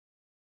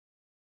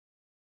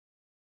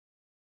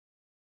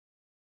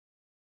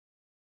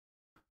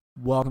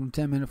Welcome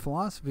to 10 Minute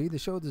Philosophy, the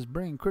show that's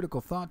bringing critical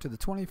thought to the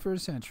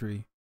 21st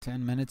century,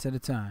 10 minutes at a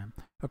time.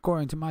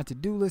 According to my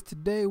to-do list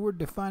today, we're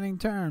defining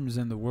terms,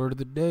 and the word of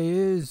the day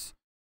is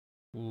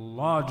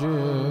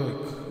logic,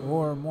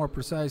 or more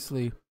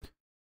precisely,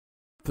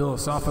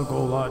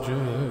 philosophical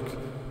logic.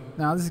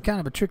 Now, this is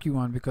kind of a tricky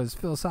one because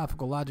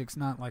philosophical logic's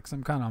not like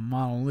some kind of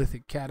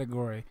monolithic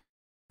category.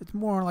 It's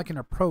more like an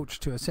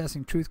approach to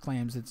assessing truth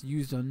claims that's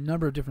used a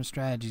number of different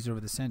strategies over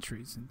the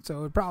centuries. And so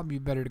it'd probably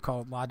be better to call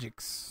it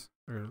logics.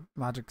 Or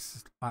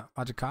logici?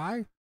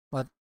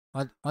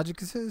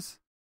 Logicuses?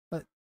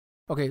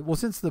 Okay, well,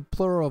 since the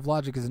plural of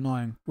logic is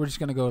annoying, we're just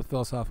going to go with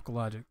philosophical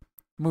logic.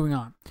 Moving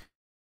on.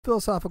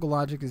 Philosophical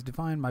logic is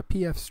defined by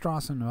P.F.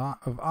 Strawson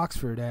of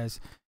Oxford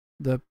as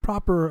the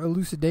proper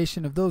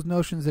elucidation of those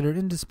notions that are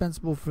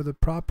indispensable for the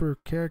proper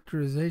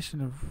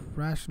characterization of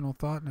rational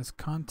thought and its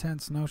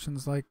contents,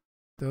 notions like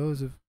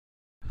those of...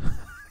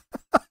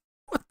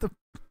 What the...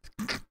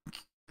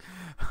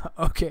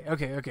 Okay.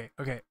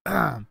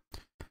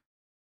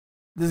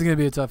 This is going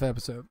to be a tough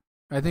episode.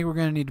 I think we're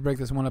going to need to break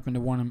this one up into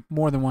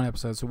more than one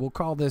episode. So we'll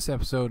call this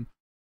episode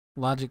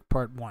Logic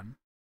Part 1.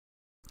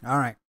 All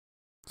right.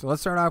 So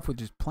let's start off with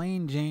just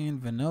plain Jane,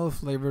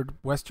 vanilla-flavored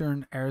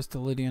Western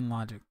Aristotelian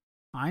logic.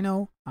 I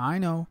know.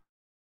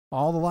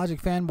 All the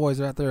logic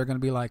fanboys out there are going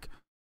to be like,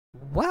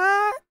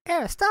 what?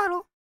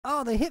 Aristotle?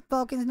 All the hip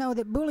Vulcans know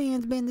that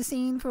bullying's been the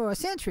scene for a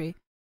century.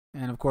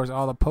 And, of course,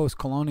 all the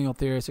post-colonial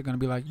theorists are going to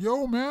be like,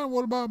 yo, man,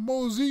 what about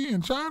Mozi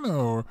in China,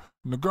 or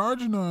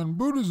Nagarjuna in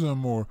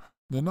Buddhism, or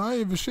the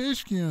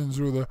Nayavashishkians,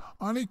 or the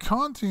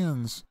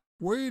Anikantians?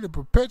 Way to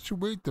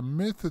perpetuate the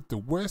myth that the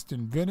West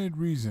invented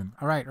reason.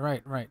 All right.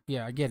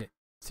 Yeah, I get it.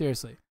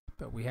 Seriously.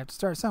 But we have to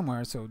start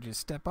somewhere, so just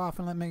step off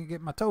and let me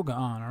get my toga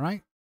on, all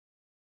right?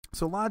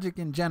 So logic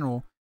in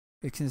general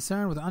is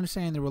concerned with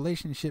understanding the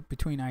relationship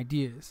between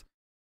ideas.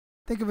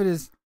 Think of it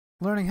as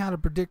learning how to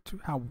predict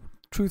how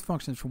truth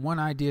functions from one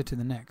idea to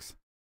the next.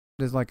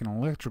 It is like an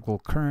electrical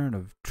current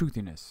of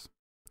truthiness.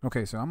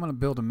 Okay, so I'm going to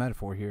build a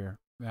metaphor here,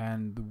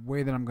 and the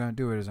way that I'm going to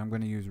do it is I'm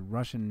going to use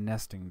Russian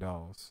nesting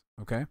dolls,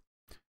 okay?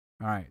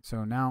 All right,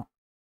 so now,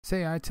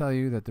 say I tell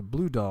you that the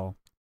blue doll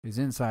is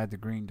inside the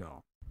green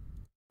doll.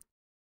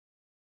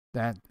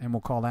 And we'll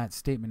call that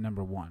statement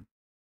number 1.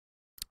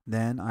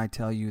 Then I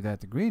tell you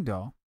that the green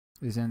doll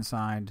is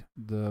inside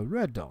the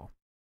red doll,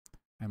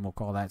 and we'll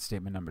call that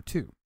statement number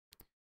 2.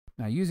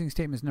 Now, using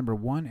statements number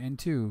 1 and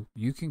 2,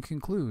 you can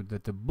conclude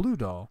that the blue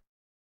doll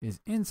is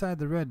inside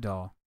the red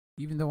doll,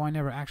 even though I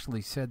never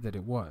actually said that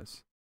it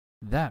was.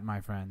 That, my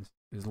friends,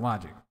 is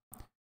logic.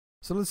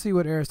 So let's see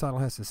what Aristotle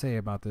has to say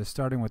about this,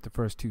 starting with the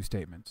first 2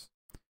 statements.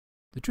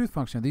 The truth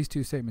function of these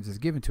 2 statements is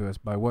given to us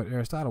by what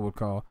Aristotle would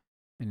call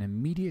an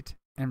immediate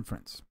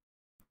inference.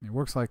 It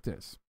works like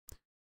this.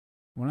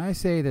 When I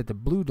say that the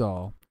blue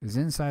doll is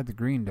inside the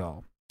green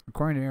doll,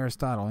 according to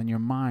Aristotle, in your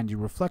mind you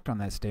reflect on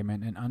that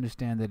statement and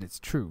understand that it's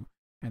true.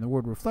 And the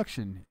word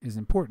reflection is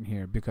important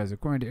here because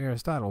according to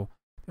Aristotle,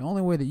 the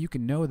only way that you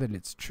can know that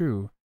it's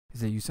true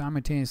is that you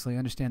simultaneously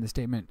understand the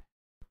statement,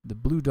 the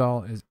blue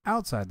doll is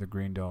outside the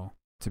green doll,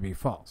 to be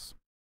false.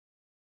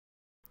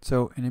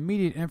 So an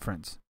immediate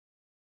inference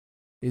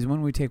is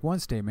when we take one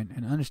statement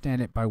and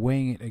understand it by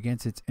weighing it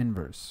against its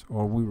inverse,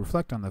 or we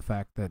reflect on the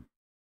fact that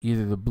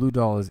either the blue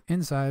doll is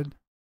inside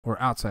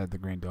or outside the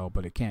green doll,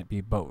 but it can't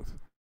be both.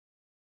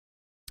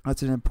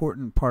 That's an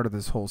important part of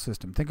this whole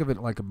system. Think of it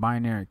like a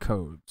binary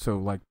code. So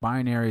like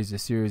binary is a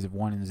series of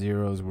 1 and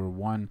zeros where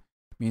 1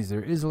 means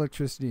there is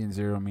electricity and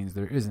 0 means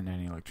there isn't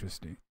any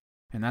electricity.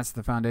 And that's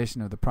the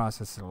foundation of the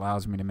process that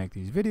allows me to make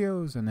these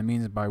videos and the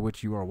means by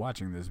which you are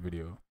watching this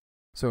video.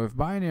 So if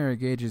binary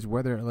gauges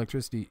whether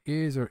electricity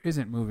is or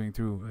isn't moving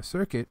through a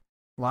circuit,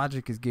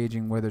 logic is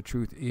gauging whether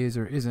truth is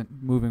or isn't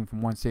moving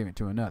from one statement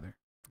to another.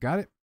 Got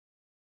it?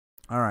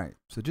 Alright,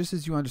 so just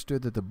as you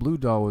understood that the blue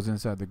doll was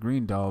inside the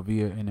green doll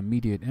via an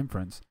immediate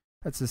inference,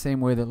 that's the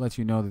same way that lets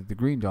you know that the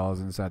green doll is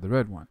inside the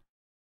red one.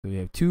 So you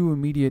have 2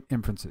 immediate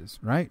inferences,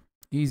 right?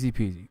 Easy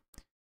peasy.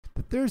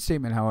 The third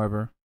statement,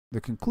 however,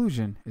 the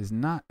conclusion is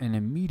not an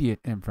immediate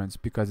inference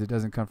because it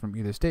doesn't come from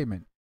either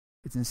statement.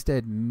 It's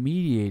instead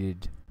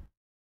mediated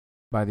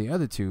by the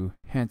other 2,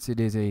 hence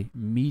it is a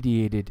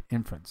mediated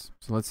inference.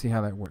 So let's see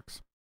how that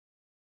works.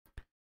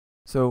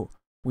 So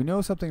we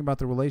know something about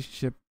the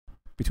relationship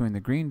between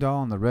the green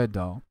doll and the red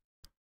doll.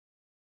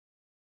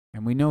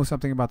 And we know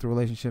something about the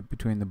relationship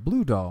between the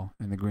blue doll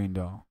and the green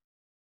doll.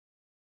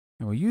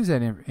 And we use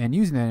that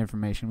using that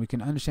information, we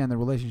can understand the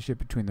relationship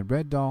between the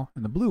red doll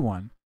and the blue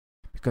one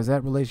because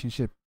that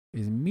relationship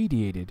is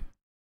mediated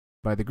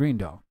by the green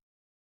doll.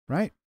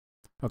 Right?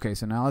 Okay,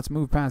 so now let's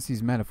move past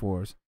these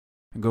metaphors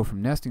and go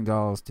from nesting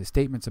dolls to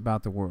statements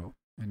about the world.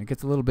 And it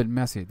gets a little bit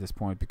messy at this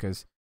point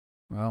because,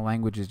 well,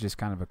 language is just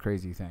kind of a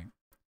crazy thing.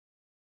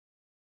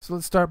 So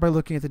let's start by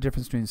looking at the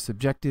difference between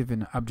subjective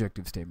and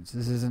objective statements.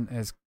 This isn't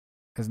as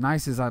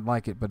nice as I'd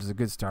like it, but it's a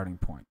good starting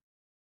point.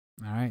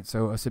 All right,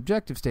 so a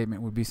subjective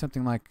statement would be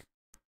something like,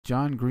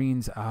 John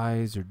Green's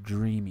eyes are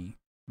dreamy,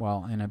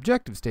 while an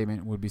objective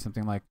statement would be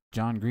something like,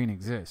 John Green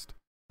exists.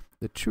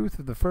 the truth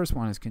of the first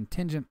one is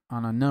contingent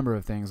on a number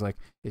of things, like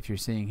if you're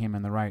seeing him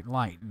in the right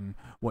light and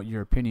what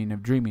your opinion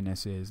of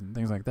dreaminess is and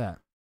things like that.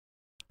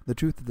 The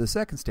truth of the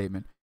second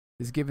statement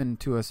is given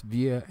to us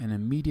via an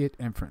immediate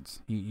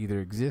inference. He either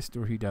exists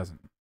or he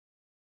doesn't.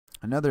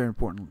 Another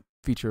important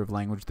feature of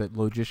language that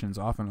logicians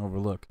often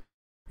overlook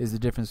is the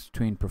difference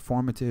between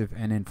performative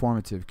and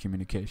informative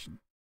communication.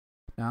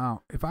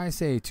 Now, if I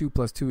say 2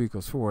 plus 2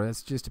 equals 4,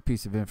 that's just a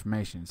piece of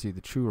information. It's either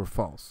true or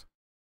false.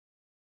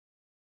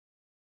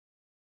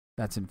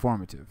 That's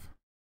informative.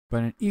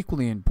 But an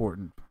equally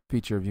important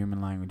feature of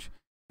human language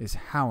is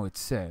how it's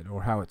said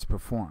or how it's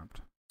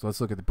performed. So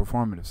let's look at the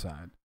performative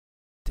side.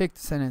 Take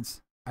the sentence,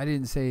 I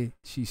didn't say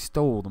she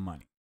stole the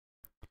money.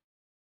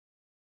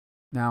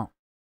 Now,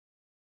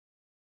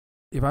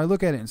 if I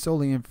look at it in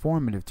solely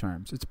informative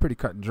terms, it's pretty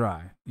cut and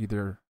dry.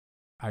 Either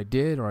I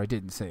did or I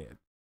didn't say it.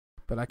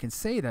 But I can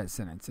say that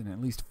sentence in at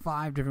least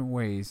 5 different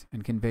ways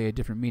and convey a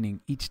different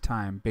meaning each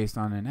time based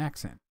on an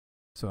accent.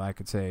 So I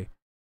could say,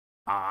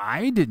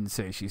 I didn't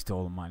say she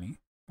stole the money.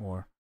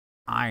 Or,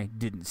 I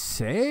didn't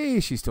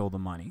say she stole the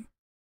money.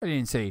 I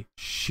didn't say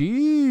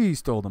she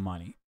stole the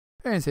money.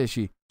 I didn't say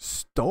she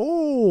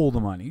stole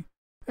the money.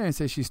 I didn't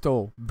say she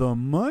stole the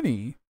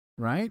money,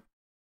 right?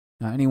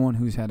 Now, anyone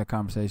who's had a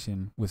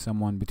conversation with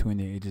someone between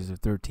the ages of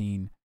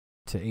 13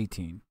 to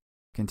 18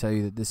 can tell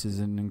you that this is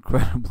an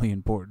incredibly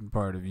important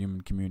part of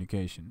human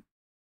communication.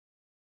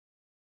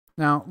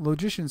 Now,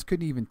 logicians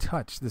couldn't even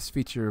touch this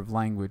feature of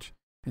language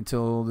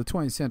until the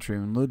 20th century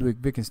when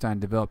Ludwig Wittgenstein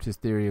developed his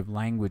theory of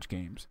language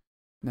games.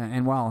 Now,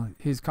 and while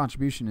his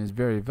contribution is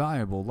very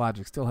valuable,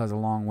 logic still has a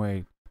long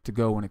way to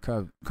go when it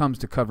comes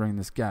to covering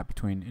this gap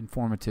between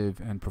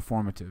informative and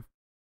performative.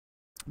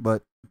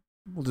 But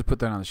we'll just put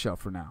that on the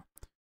shelf for now.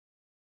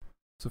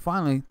 So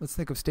finally, let's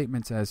think of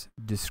statements as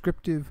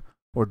descriptive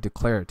or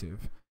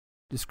declarative.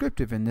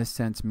 Descriptive in this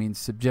sense means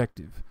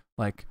subjective,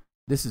 like,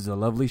 this is a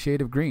lovely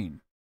shade of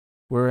green,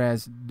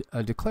 whereas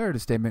a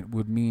declarative statement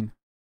would mean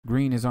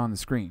green is on the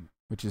screen,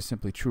 which is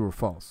simply true or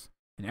false.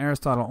 And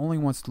Aristotle only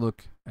wants to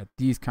look at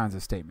these kinds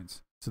of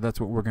statements, so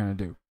that's what we're going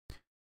to do.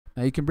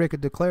 Now you can break a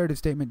declarative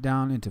statement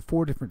down into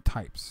 4 different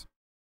types.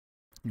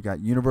 You've got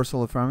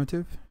universal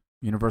affirmative,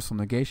 universal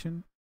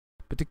negation,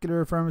 particular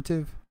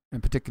affirmative,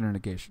 and particular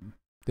negation.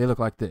 They look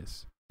like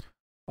this.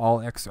 All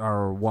X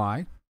are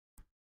Y.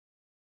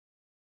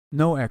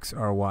 No X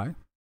are Y.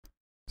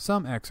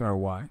 Some X are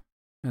Y.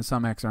 And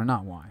some X are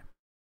not Y.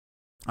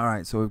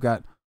 Alright, so we've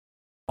got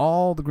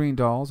all the green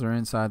dolls are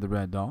inside the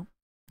red doll.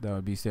 That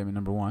would be statement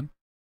number 1.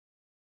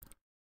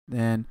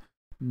 Then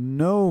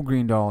no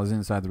green doll is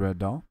inside the red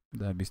doll.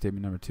 That would be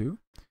statement number 2.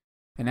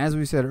 And as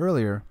we said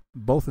earlier,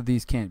 both of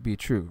these can't be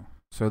true.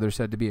 So they're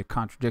said to be a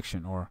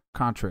contradiction or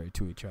contrary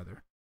to each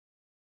other.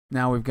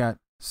 Now we've got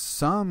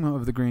some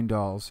of the green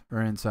dolls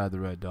are inside the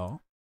red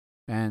doll,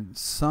 and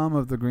some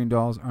of the green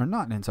dolls are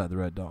not inside the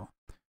red doll.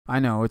 I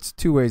know it's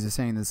 2 ways of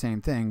saying the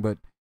same thing, but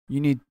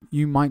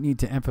you might need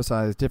to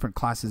emphasize different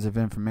classes of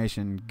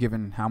information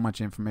given how much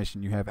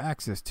information you have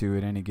access to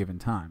at any given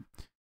time.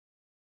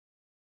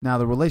 Now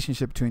the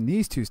relationship between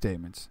these 2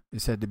 statements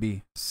is said to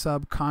be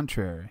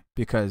subcontrary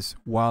because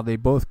while they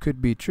both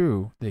could be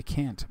true, they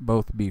can't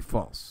both be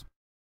false.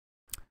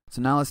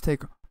 So now let's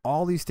take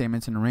all these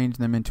statements and arrange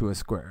them into a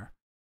square.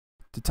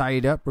 To tie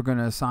it up, we're going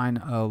to assign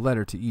a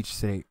letter to each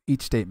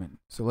statement.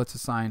 So let's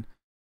assign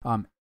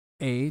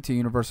A to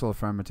universal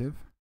affirmative,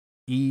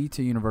 E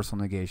to universal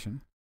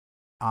negation,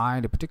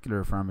 I to particular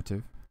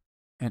affirmative,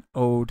 and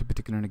O to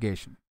particular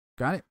negation.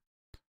 Got it?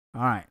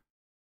 All right.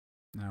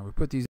 Now we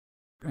put these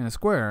in a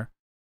square.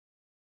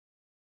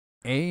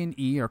 A and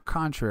E are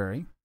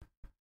contrary.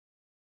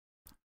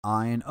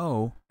 I and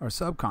O are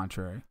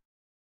subcontrary.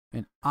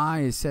 And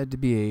I is said to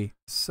be a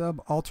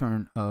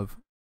subaltern of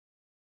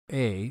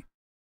A,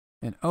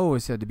 and O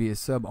is said to be a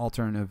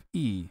subaltern of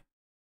E,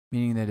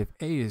 meaning that if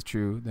A is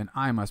true, then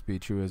I must be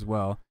true as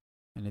well,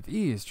 and if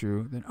E is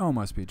true, then O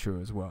must be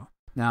true as well.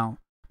 Now,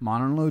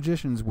 modern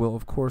logicians will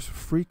of course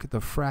freak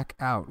the frack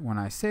out when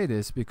I say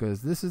this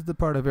because this is the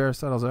part of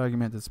Aristotle's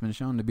argument that's been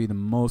shown to be the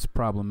most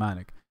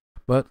problematic.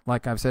 But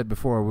like I've said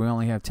before, we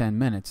only have 10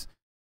 minutes,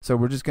 so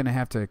we're just going to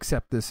have to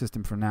accept this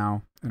system for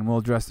now, and we'll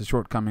address the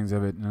shortcomings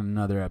of it in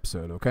another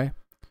episode, okay?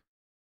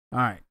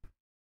 Alright.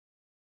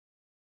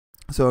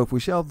 So if we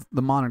shelve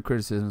the modern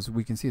criticisms,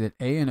 we can see that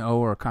A and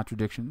O are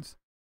contradictions,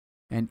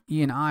 and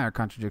E and I are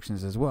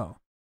contradictions as well,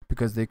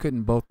 because they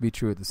couldn't both be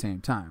true at the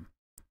same time.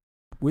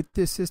 With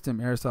this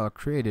system Aristotle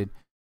created,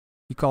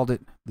 he called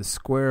it the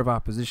square of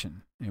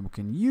opposition, and we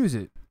can use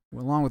it,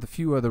 along with a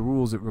few other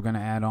rules that we're going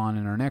to add on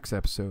in our next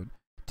episode,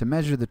 to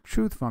measure the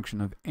truth function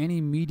of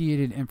any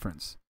mediated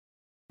inference,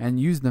 and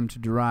use them to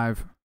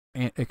derive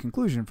a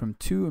conclusion from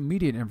 2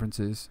 immediate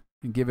inferences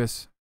and give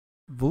us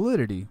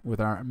validity with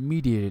our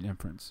mediated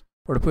inference.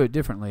 Or to put it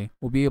differently,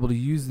 we'll be able to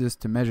use this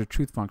to measure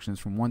truth functions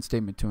from one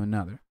statement to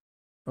another.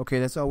 Okay,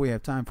 that's all we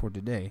have time for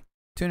today.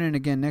 Tune in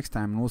again next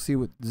time and we'll see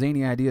what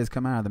zany ideas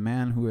come out of the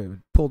man who had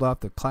pulled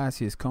off the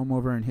classiest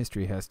comb-over in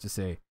history has to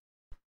say.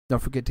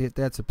 Don't forget to hit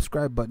that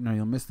subscribe button or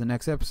you'll miss the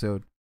next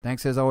episode.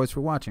 Thanks as always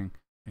for watching,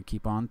 and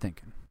keep on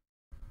thinking.